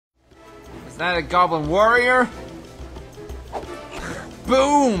that a goblin warrior?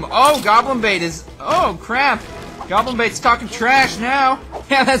 Boom! Oh, goblin bait is... Oh, crap! Goblin bait's talking trash now!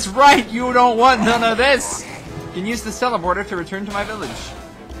 Yeah, that's right! You don't want none of this! You can use this teleporter to return to my village.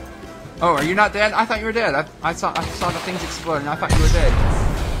 Oh, are you not dead? I thought you were dead. I saw the things explode and I thought you were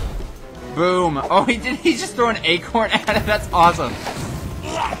dead. Boom! Oh, he just threw an acorn at it? That's awesome.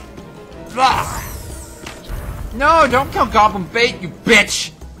 No, don't kill goblin bait, you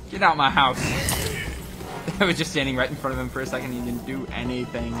bitch! Get out of my house. I was just standing right in front of him for a second and he didn't do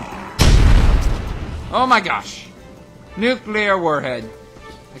anything. Oh my gosh. Nuclear warhead.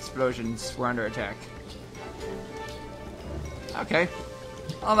 Explosions were under attack. Okay.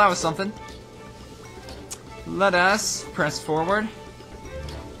 Oh, that was something. Let us press forward.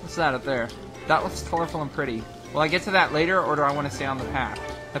 What's that up there? That looks colorful and pretty. Will I get to that later, or do I want to stay on the path?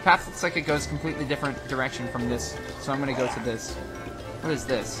 The path looks like it goes completely different direction from this, so I'm going to go to this. What is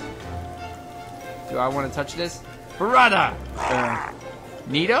this? Do I want to touch this? Barada!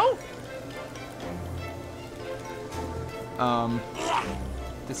 Nito?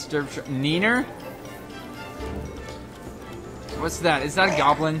 Disturbed... Neener? What's that? Is that a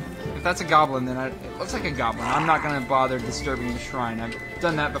goblin? If that's a goblin, then it looks like a goblin. I'm not going to bother disturbing the shrine. I've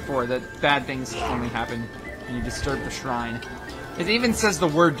done that before, that bad things only happen when you disturb the shrine. It even says the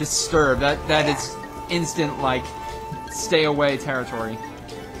word disturb. That is instant, like, stay away territory.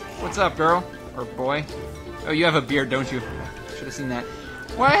 What's up, girl? Or boy? Oh, you have a beard, don't you? Should have seen that.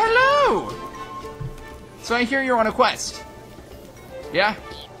 Why, hello! So I hear you're on a quest. Yeah?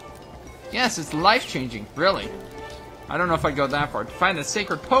 Yes, it's life-changing. Really. I don't know if I'd go that far. To find the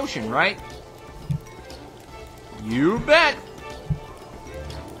sacred potion, right? You bet!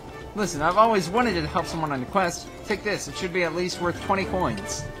 Listen, I've always wanted to help someone on a quest. Take this. It should be at least worth 20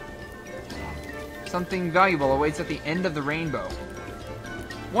 coins. Something valuable awaits at the end of the rainbow.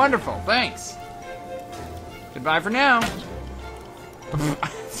 Wonderful, thanks. Goodbye for now.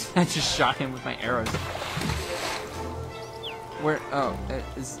 I just shot him with my arrows. Where? Oh,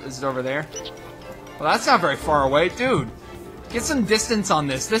 is it over there? Well, that's not very far away. Dude, get some distance on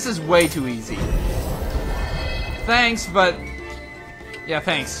this. This is way too easy. Thanks, but... Yeah,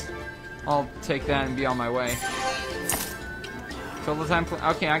 thanks. I'll take that and be on my way. Fill the time...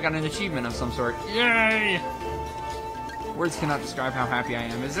 Okay, I got an achievement of some sort. Yay! Words cannot describe how happy I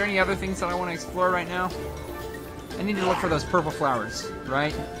am. Is there any other things that I want to explore right now? I need to look for those purple flowers,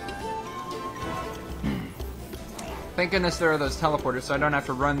 right? Thank goodness there are those teleporters, so I don't have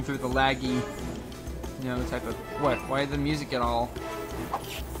to run through the laggy, you know, type of... What? Why did the music get all...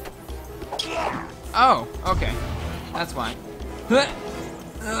 Oh, okay. That's fine.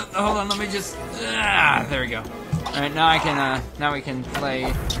 Hold on, let me just... there we go. Alright, now I can, now we can play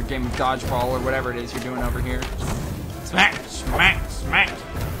your game of dodgeball or whatever it is you're doing over here. Smack, smack, smack.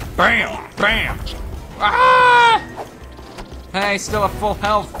 Bam, bam. Ah! Hey, still at full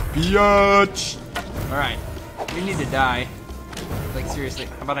health, biatch. Alright, we need to die. Like, seriously,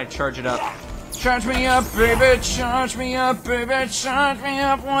 how about I charge it up? Charge me up, baby, charge me up, baby, charge me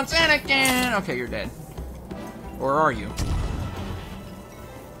up once and again. Okay, you're dead. Or are you?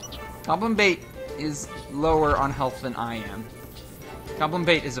 Goblin Bait is lower on health than I am. Goblin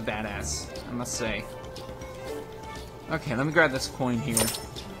Bait is a badass, I must say. Okay, let me grab this coin here.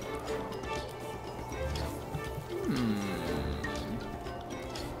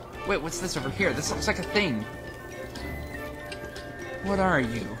 Wait, what's this over here? This looks like a thing. What are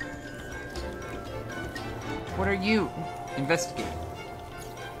you? What are you? Investigate.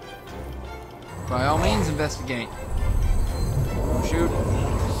 By all means, investigate. Oh, shoot.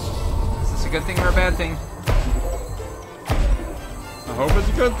 Is this a good thing or a bad thing? I hope it's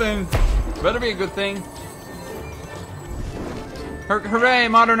a good thing. Better be a good thing. Hooray,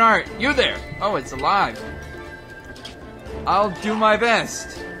 modern art! You there! Oh, it's alive. I'll do my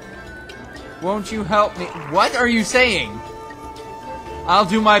best. Won't you help me? What are you saying? I'll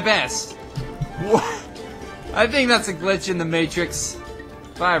do my best. What? I think that's a glitch in the Matrix.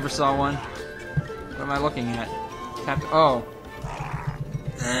 If I ever saw one. What am I looking at? Tap to, oh.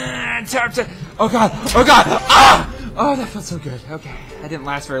 Tap to, oh god! Oh god! Ah! Oh, that felt so good. Okay. That didn't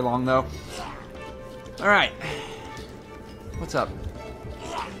last very long, though. Alright. What's up?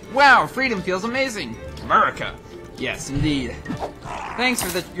 Wow, freedom feels amazing! America! Yes, indeed. Thanks for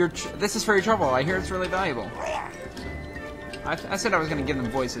this is for your trouble. I hear it's really valuable. I said I was going to give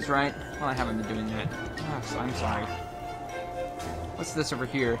them voices, right? Well, I haven't been doing that. Oh, so I'm sorry. What's this over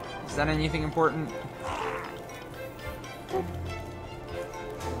here? Is that anything important?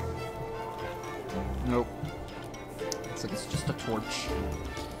 Nope. Looks like it's just a torch.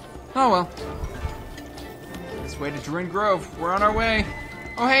 Oh well. This way to Druid Grove. We're on our way.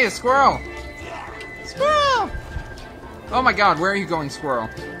 Oh hey, a squirrel! Squirrel! Oh my god, where are you going, squirrel?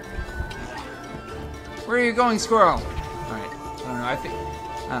 Where are you going, squirrel? Alright, I don't know,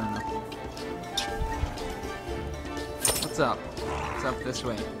 I don't know. What's up? What's up this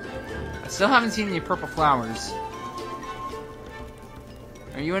way? I still haven't seen any purple flowers.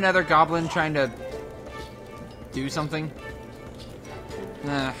 Are you another goblin trying to do something?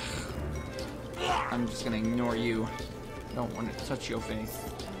 Ugh. I'm just gonna ignore you. I don't want to touch your face.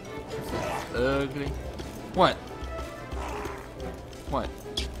 Ugly. What? What?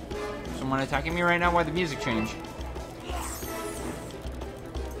 Someone attacking me right now? Why'd the music change?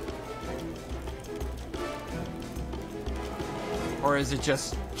 Or is it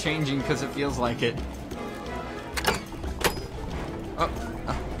just changing because it feels like it? Oh,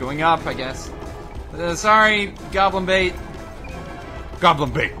 going up, I guess. Sorry, goblin bait.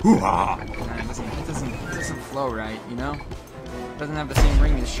 Goblin bait. Hoo-ha! It doesn't flow right, you know? It doesn't have the same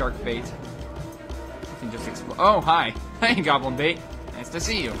ring as shark bait. You can just explode. Oh, hi. Hey, goblin bait. Nice to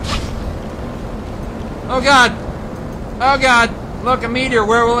see you. Oh god! Oh god! Look, a meteor.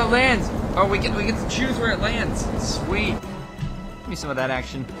 Where will it land? Oh, we get to choose where it lands. Sweet. Give me some of that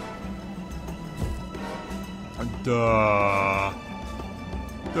action. Duh.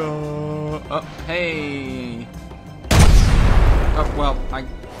 Duh. Oh, hey. Oh, well, I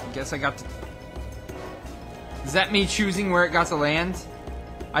guess I got to... Is that me choosing where it got to land?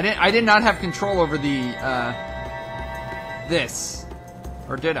 I did not have control over the, this.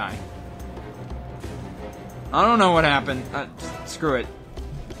 Or did I? I don't know what happened. Screw it.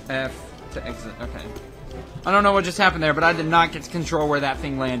 F to exit. Okay. I don't know what just happened there, but I did not get to control where that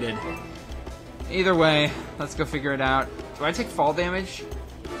thing landed. Either way, let's go figure it out. Do I take fall damage?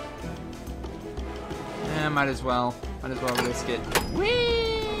 Eh, might as well. Might as well risk it.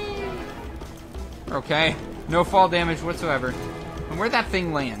 Whee! Okay. No fall damage whatsoever. And where'd that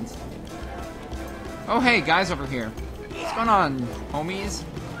thing land? Oh, hey, guys over here. What's going on, homies?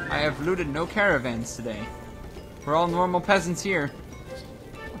 I have looted no caravans today. We're all normal peasants here.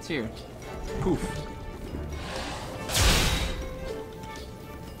 What's here? Poof.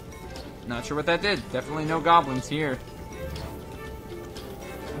 Not sure what that did. Definitely no goblins here.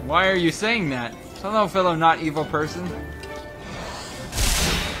 Why are you saying that? Hello, fellow not evil person.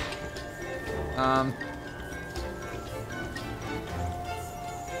 We're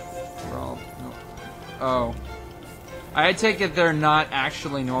all... No. Oh. I take it they're not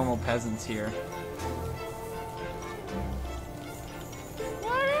actually normal peasants here.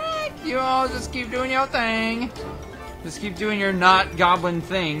 Alright, you all just keep doing your thing. Just keep doing your not goblin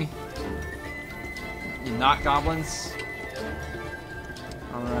thing. You not goblins?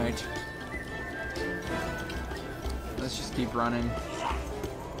 Alright. Let's just keep running.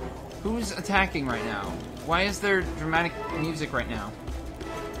 Who's attacking right now? Why is there dramatic music right now?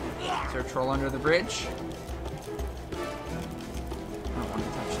 Is there a troll under the bridge? I don't want to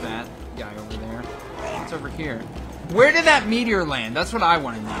touch that guy over there. What's over here? Where did that meteor land? That's what I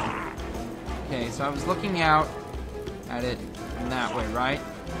want to know. Okay, so I was looking out at it in that way, right?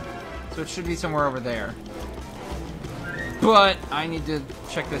 So it should be somewhere over there. But I need to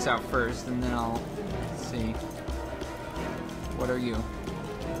check this out first, and then I'll see. What are you?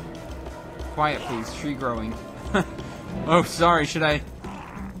 Quiet, please. Tree growing. Oh, sorry. Should I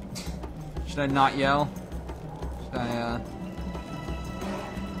not yell? Should I,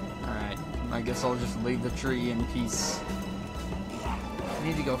 Alright. I guess I'll just leave the tree in peace. I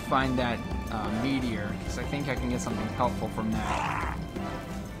need to go find that, meteor, because I think I can get something helpful from that.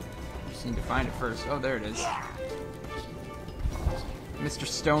 Just need to find it first. Oh, there it is. Mr.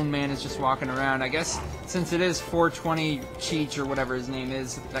 Stone Man is just walking around. I guess since it is 420 CHEECH or whatever his name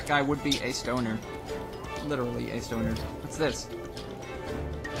is, that guy would be a stoner. Literally a stoner. What's this?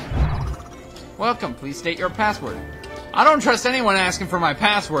 Welcome. Please state your password. I don't trust anyone asking for my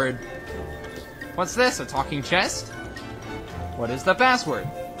password. What's this? A talking chest? What is the password?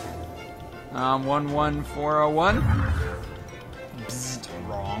 11401. Bzzzt,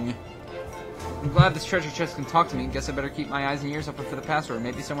 wrong. I'm glad this treasure chest can talk to me. Guess I better keep my eyes and ears open for the password.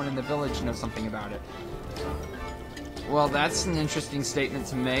 Maybe someone in the village knows something about it. Well, that's an interesting statement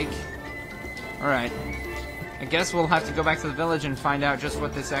to make. Alright. I guess we'll have to go back to the village and find out just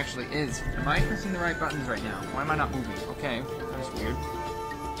what this actually is. Am I pressing the right buttons right now? Why am I not moving? Okay, that's weird.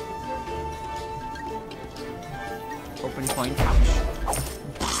 Open coin pouch.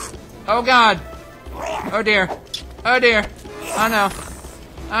 Oh god! Oh dear. Oh dear. Oh no.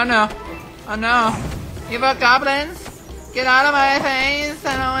 Oh no. Oh no. You about goblins? Get out of my face.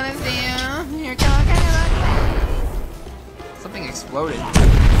 I don't want to see you. You're talking about me. Something exploded.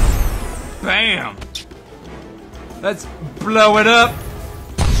 Bam! Let's blow it up.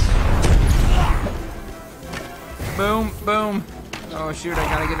 Boom, boom. Oh shoot, I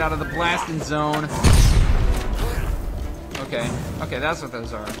gotta get out of the blasting zone. Okay, okay, that's what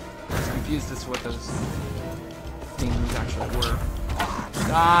those are. I was confused as to what those things actually were.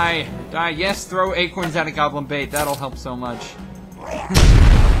 Die! Die! Yes, throw acorns at a goblin bait. That'll help so much.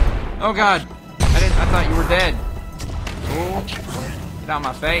 Oh god! I thought you were dead. Oh, get out of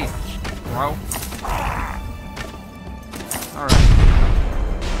my face, bro.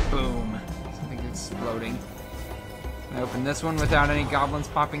 Alright. Boom. Something's exploding. Can I open this one without any goblins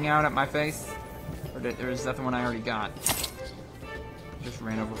popping out at my face? Or is that the one I already got? Just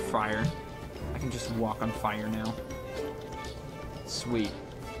ran over fire. I can just walk on fire now. Sweet.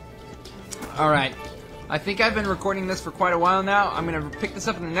 Alright. I think I've been recording this for quite a while now. I'm going to pick this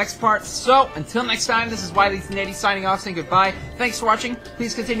up in the next part. So, until next time, this is Wiley Nady signing off, saying goodbye. Thanks for watching.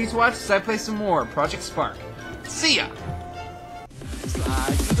 Please continue to watch as I play some more Project Spark. See ya!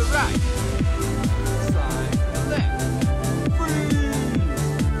 Slide to the right.